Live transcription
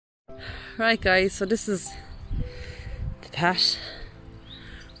Right guys, so this is the path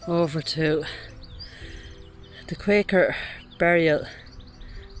over to the Quaker Burial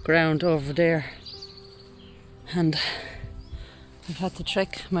ground over there, and I've had to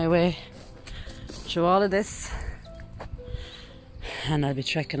trek my way through all of this, and I'll be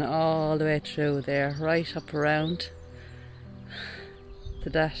trekking all the way through there, right up around to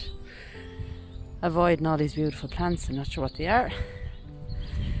that, avoiding all these beautiful plants. I'm not sure what they are,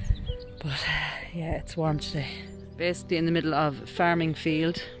 but yeah, it's warm today. Basically in the middle of a farming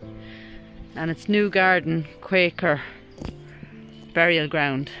field, and it's Newgarden Quaker Burial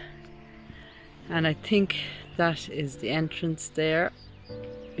Ground, and I think that is the entrance there.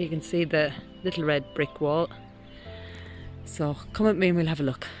 You can see the little red brick wall, so come with me and we'll have a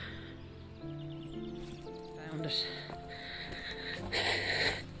look. Found it,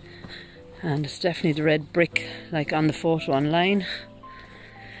 and it's definitely the red brick like on the photo online,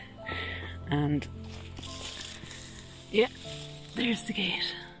 and yeah, there's the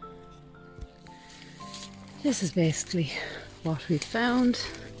gate. This is basically what we found,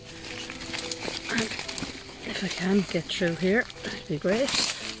 and if I can get through here, that'd be great.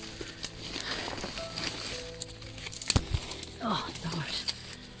 Oh Lord.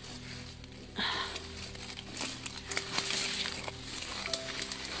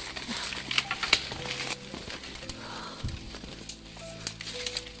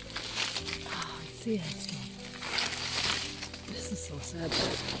 Oh, see how it's going. This is so sad.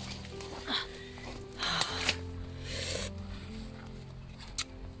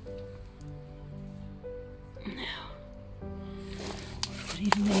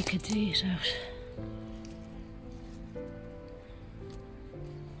 Even make a date out.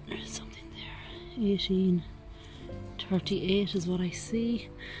 There's something there. 1838 is what I see,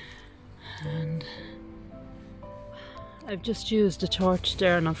 and I've just used a torch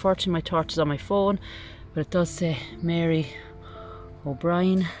there, and unfortunately my torch is on my phone, but it does say Mary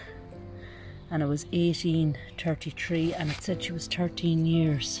O'Brien, and it was 1833, and it said she was 13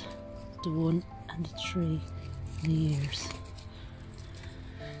 years. The 1 and the 3 years.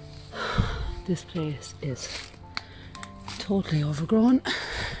 This place is totally overgrown,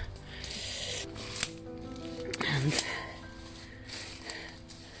 and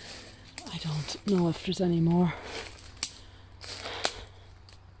I don't know if there's any more.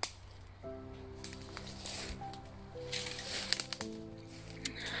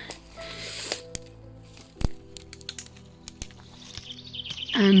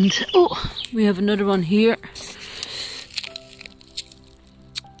 And oh, we have another one here.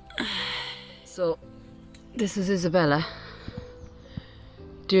 So this is Isabella,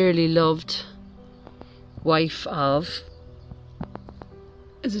 dearly loved wife of,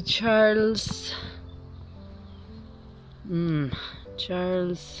 is it Charles?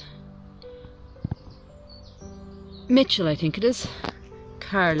 Charles Mitchell, I think it is.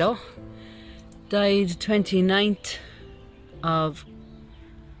 Carlow, died 29th of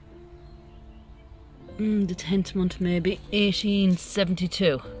the 10th month, maybe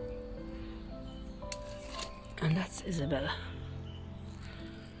 1872. And that's Isabella.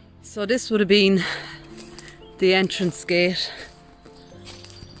 So this would have been the entrance gate,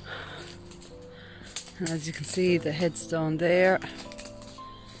 and as you can see, the headstone there,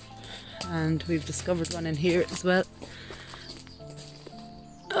 and we've discovered one in here as well.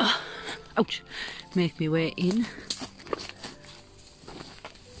 Ouch! Make me way in.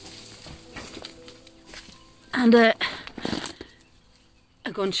 And a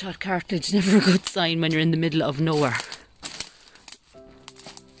gunshot cartridge, never a good sign when you're in the middle of nowhere.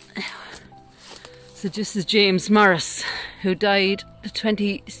 So this is James Morris, who died the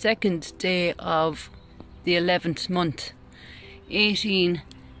 22nd day of the 11th month,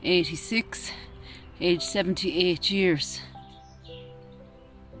 1886, aged 78 years.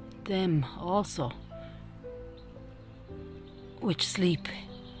 Them also, which sleep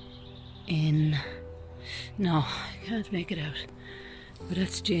in, no, I can't make it out. But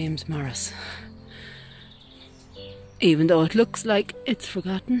that's James Morris. Even though it looks like it's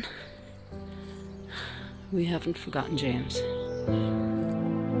forgotten, we haven't forgotten James.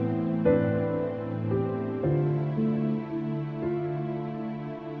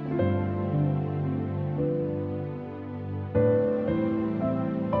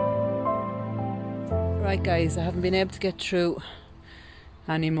 Right guys, I haven't been able to get through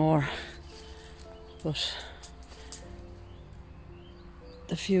anymore, but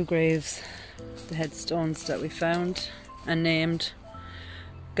the few graves, the headstones that we found and named,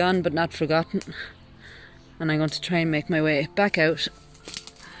 gone but not forgotten, and I'm going to try and make my way back out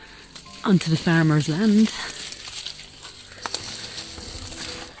onto the farmer's land.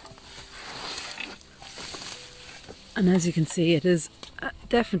 And as you can see, it is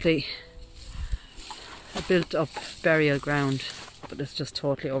definitely a built up burial ground, but it's just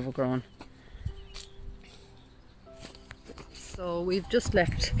totally overgrown. So we've just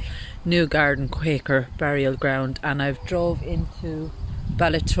left Newgarden Quaker Burial Ground, and I've drove into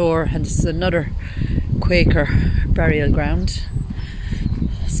Ballitore, and this is another Quaker burial ground.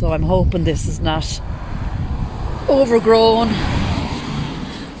 So I'm hoping this is not overgrown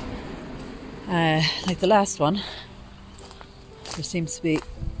like the last one. There seems to be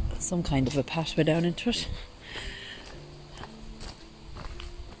some kind of a pathway down into it.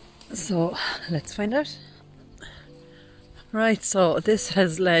 So let's find out. Right, so this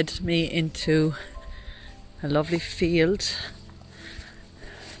has led me into a lovely field.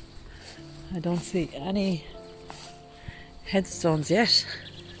 I don't see any headstones yet,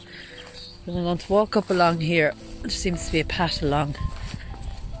 but I'm going to walk up along here. There seems to be a path along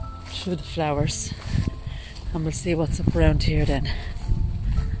through the flowers, and we'll see what's up around here then.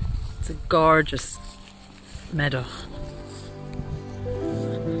 It's a gorgeous meadow.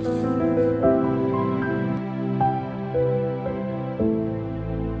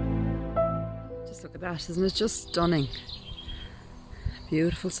 Just look at that, isn't it just stunning?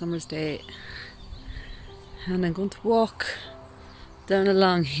 Beautiful summer's day. And I'm going to walk down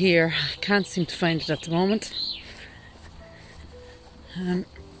along here. I can't seem to find it at the moment.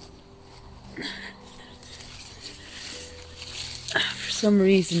 For some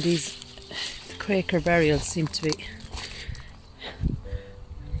reason these Quaker burials seem to be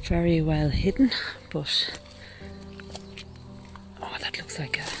very well hidden, but oh, that looks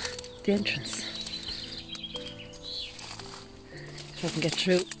like the entrance. If I can get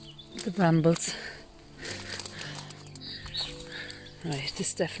through the brambles. Right,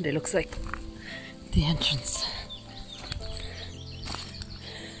 this definitely looks like the entrance.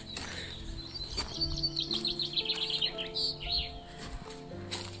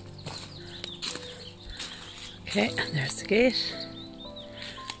 Okay, and there's the gate,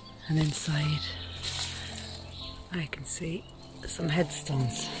 and inside I can see some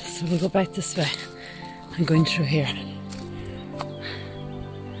headstones. So we'll go back this way. I'm going through here.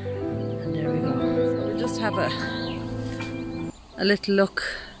 And there we go. So we'll just have a little look.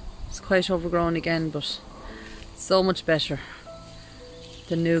 It's quite overgrown again, but so much better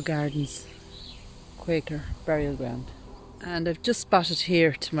than Newgarden's Quaker Burial Ground. And I've just spotted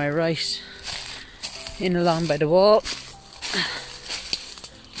here to my right, in along by the wall,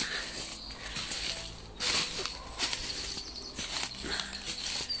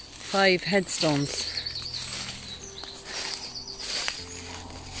 5 headstones.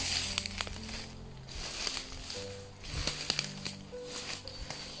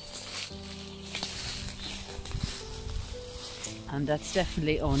 And that's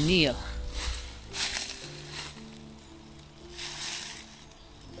definitely O'Neill.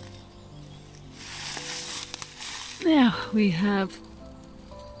 Now we have,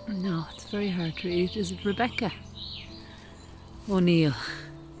 no, it's very hard to read. Is it Rebecca O'Neill?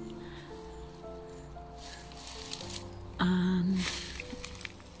 And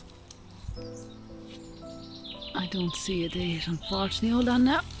I don't see a date, unfortunately. Hold on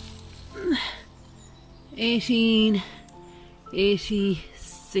now.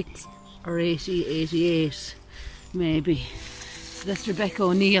 1886 or 88 maybe. So that's Rebecca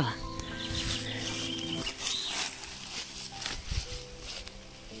O'Neill.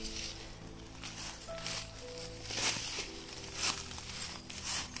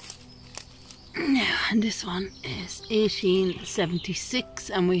 Now, and this one is 1876,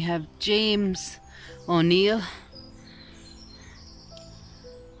 and we have James O'Neill,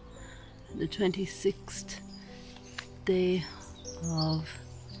 the 26th day of,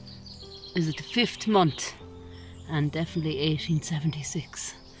 is it the 5th month, and definitely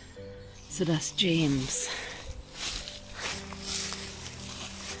 1876. So that's James.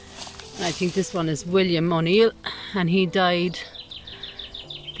 And I think this one is William O'Neill, and he died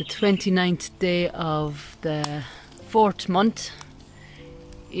the 29th day of the 4th month,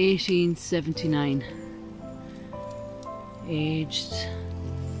 1879, aged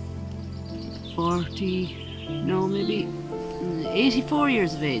 40, no, maybe 84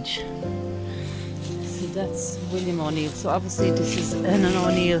 years of age. So that's William O'Neill. So obviously this is an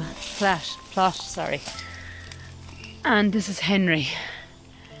O'Neill plot, sorry. And this is Henry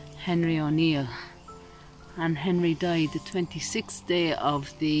O'Neill. And Henry died the 26th day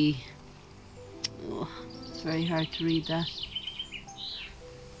of the, oh, it's very hard to read that,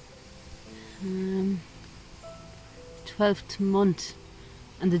 12th month,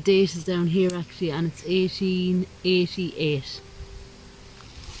 and the date is down here actually, and it's 1888.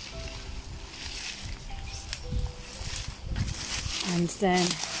 And then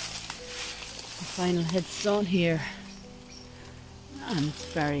the final headstone here, and it's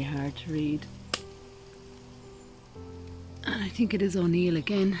very hard to read. And I think it is O'Neill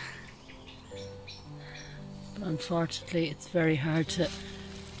again, but unfortunately it's very hard to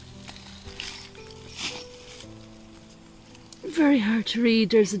read.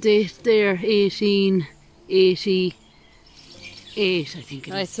 There's a date there, 1888, I think it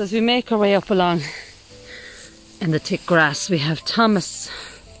is. Right, so as we make our way up along in the thick grass, we have Thomas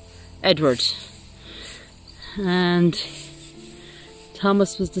Edward, and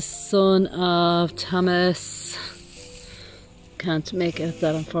Thomas was the son of Thomas, can't make out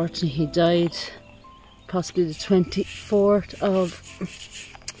that unfortunately. He died possibly the 24th of,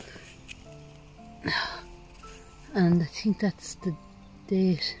 and I think that's the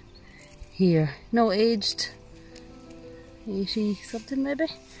date here. No, aged 80 something maybe,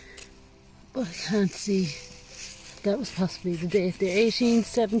 but I can't see. That was possibly the date there.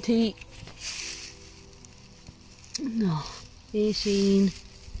 1870. No,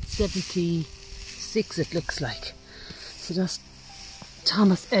 1876 it looks like. So that's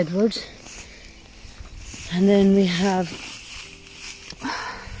Thomas Edward. And then we have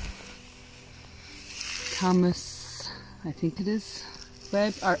Thomas, I think it is,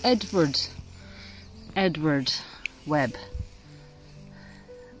 Webb, or Edward Webb.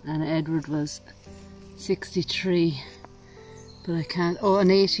 And Edward was 63, but I can't, oh, in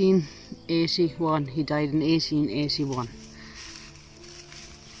 1881, he died in 1881.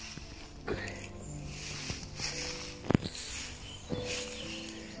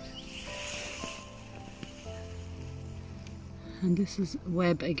 And this is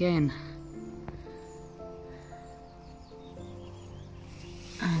Webb again,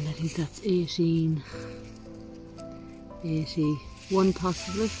 and I think that's 1881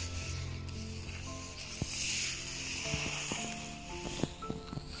 possibly.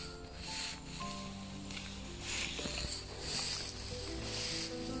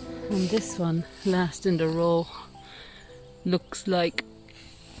 And this one, last in the row, looks like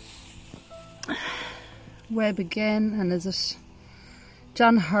Webb again, and is it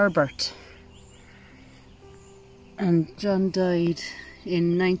John Herbert? And John died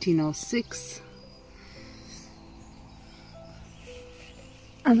in 1906,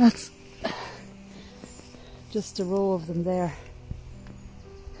 and that's just a row of them there.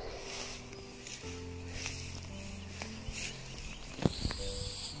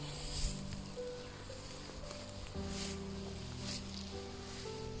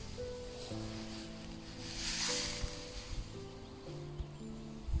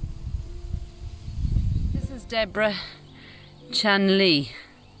 Deborah Chanley,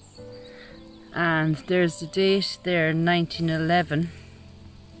 and there's the date there, 1911,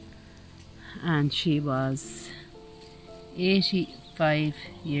 and she was 85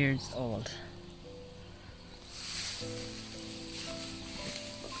 years old.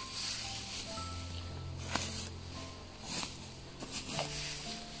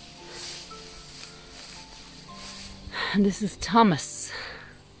 And this is Thomas.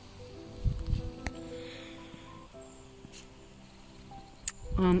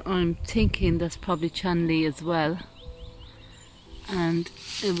 I'm thinking that's probably Chanley as well, and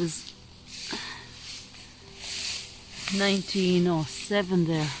it was 1907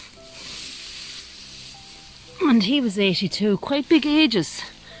 there, and he was 82, quite big ages.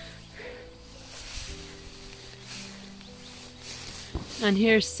 And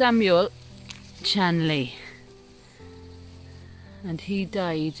here's Samuel Chanley, and he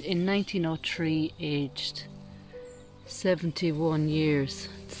died in 1903, aged 71 years,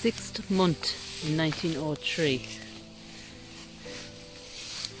 6th month in 1903.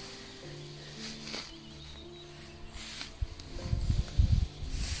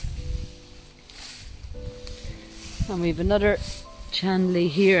 And we have another Chanley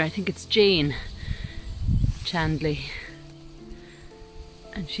here, I think it's Jane Chanley,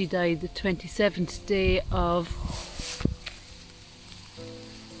 and she died the 27th day of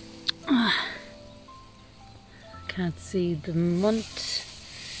can't see the month.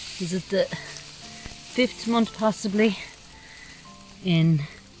 Is it the 5th month possibly in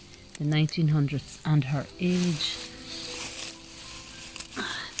the 1900s? And her age,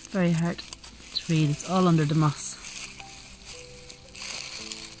 it's very hard to read, it's all under the moss.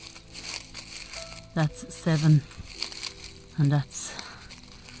 That's 7, and that's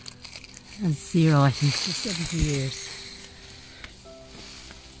a 0, I think, so 70 years.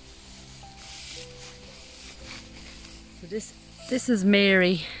 This is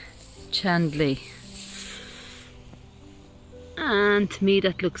Mary Chanley, and to me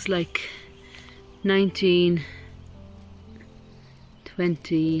that looks like 19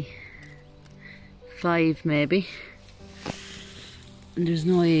 25 maybe. And there's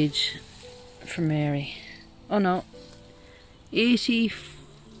no age for Mary. Oh no,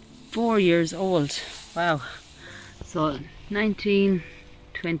 84 years old. Wow. So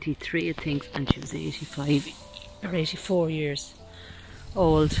 1923 I think, and she was 85 or 84 years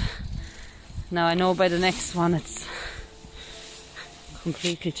old. Now I know by the next one it's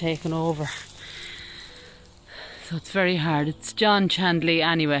completely taken over. So it's very hard. It's John Chandley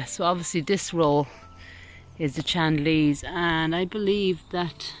anyway. So obviously this row is the Chandleys, and I believe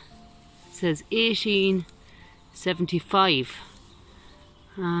that says 1875,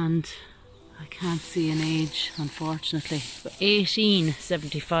 and I can't see an age unfortunately, but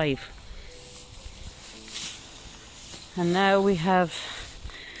 1875. And now we have,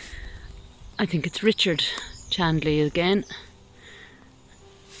 I think it's Richard Chandley again,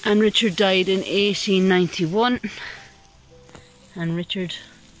 and Richard died in 1891, and Richard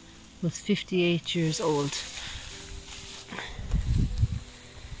was 58 years old.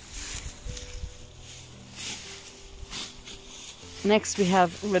 Next we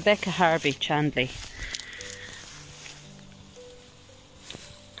have Rebecca Harvey Chandley.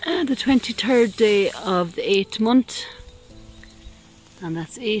 The 23rd day of the 8th month, and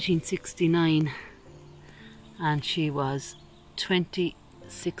that's 1869, and she was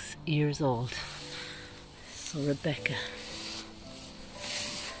 26 years old. So Rebecca.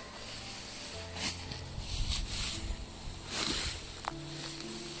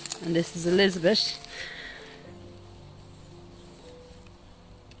 And this is Elizabeth.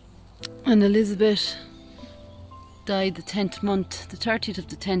 And Elizabeth died the 10th month, the 30th of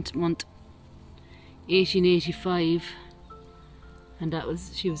the 10th month, 1885, and that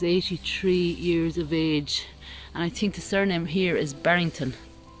was, she was 83 years of age, and I think the surname here is Barrington.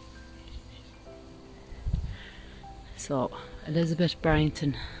 So Elizabeth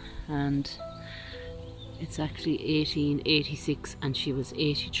Barrington, and it's actually 1886, and she was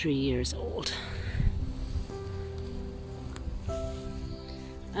 83 years old.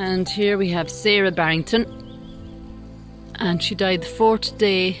 And here we have Sarah Barrington, and she died the 4th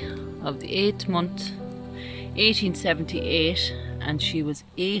day of the 8th month, 1878, and she was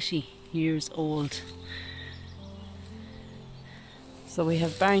 80 years old. So we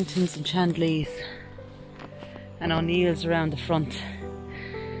have Barringtons and Chandleys and O'Neills around the front.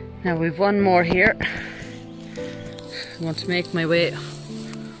 Now we've one more here. I want to make my way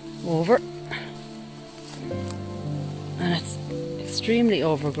over, and it's extremely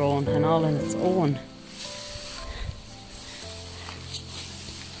overgrown and all on its own.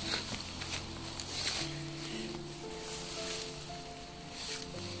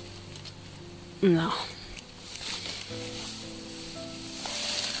 No.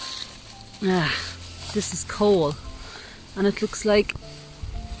 This is Cole, and it looks like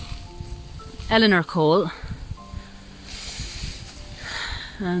Eleanor Cole.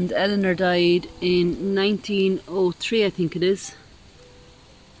 And Eleanor died in 1903, I think it is.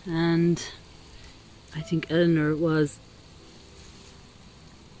 And I think Eleanor was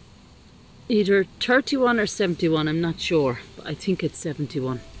either 31 or 71, I'm not sure, but I think it's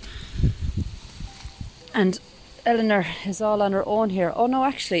 71. And Eleanor is all on her own here. Oh no,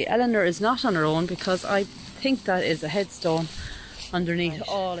 actually Eleanor is not on her own, because I think that is a headstone underneath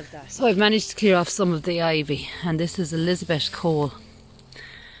all of that. So I've managed to clear off some of the ivy, and this is Elizabeth Cole.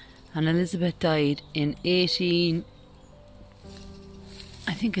 And Elizabeth died in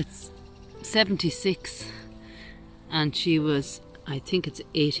I think it's 76, and she was, I think it's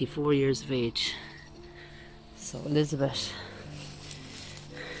 84 years of age. So Elizabeth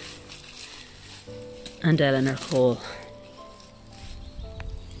and Eleanor Cole.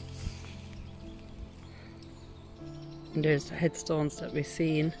 And there's the headstones that we've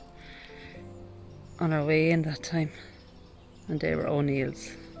seen on our way in that time, and they were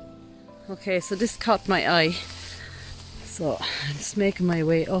O'Neills. Okay, so this caught my eye, so I'm just making my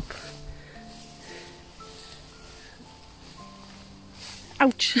way up.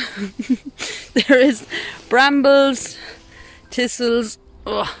 Ouch! There is brambles, thistles,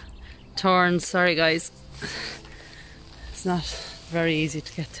 thorns, sorry guys. It's not very easy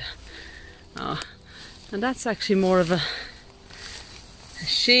to get to. And that's actually more of a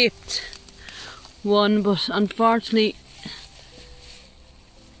shaped one, but unfortunately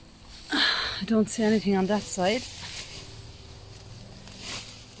I don't see anything on that side.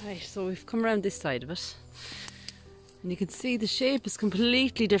 Right, so we've come around this side of it, and you can see the shape is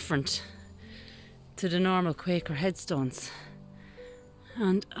completely different to the normal Quaker headstones.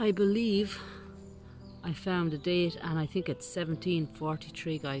 And I believe I found a date, and I think it's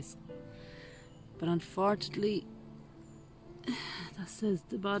 1743, guys. But unfortunately That says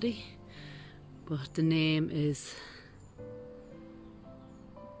the body, but the name is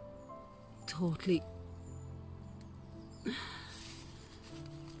totally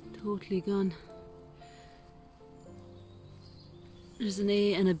gone. There's an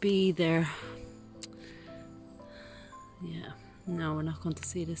A and a B there. Yeah, no, we're not going to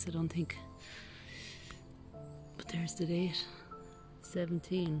see this, I don't think. But there's the date,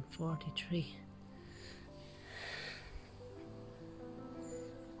 1743.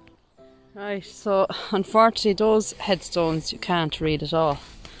 Right, so unfortunately those headstones you can't read at all.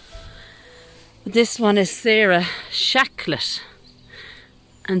 But this one is Sarah Shacklet.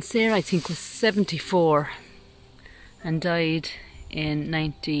 And Sarah, I think, was 74 and died in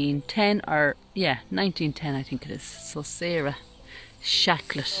 1910, or yeah, 1910 I think it is. So Sarah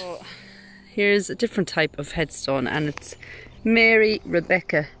Shacklet. So here's a different type of headstone, and it's Mary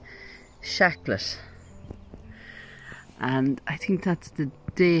Rebecca Shacklet. And I think that's the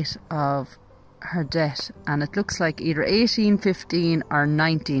date of her death, and it looks like either 1815 or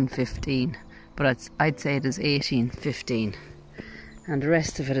 1915, but I'd say it is 1815. And the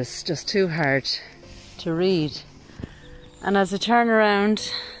rest of it is just too hard to read. And as I turn around,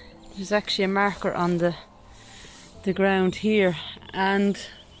 there's actually a marker on the ground here, and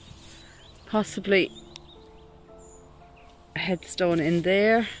possibly a headstone in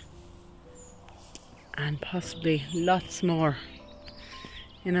there, and possibly lots more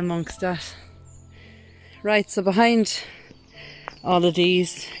in amongst that. Right, so behind all of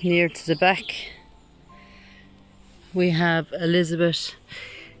these, near to the back, we have Elizabeth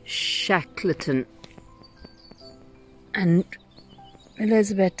Shackleton, and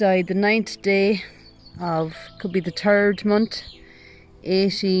Elizabeth died the 9th day of, could be the 3rd month,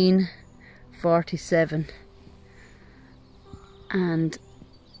 1847, and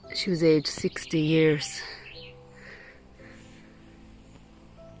she was aged 60 years.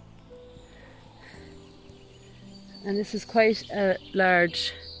 And this is quite a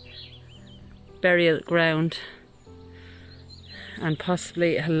large burial ground, and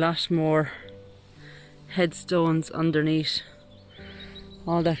possibly a lot more headstones underneath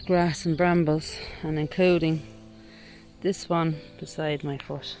all that grass and brambles, and including this one beside my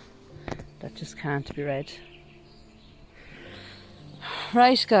foot that just can't be read.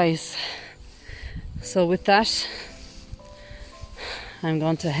 Right guys, so with that I'm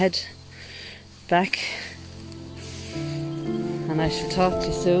going to head back, and I shall talk to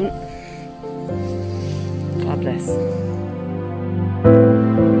you soon. God bless.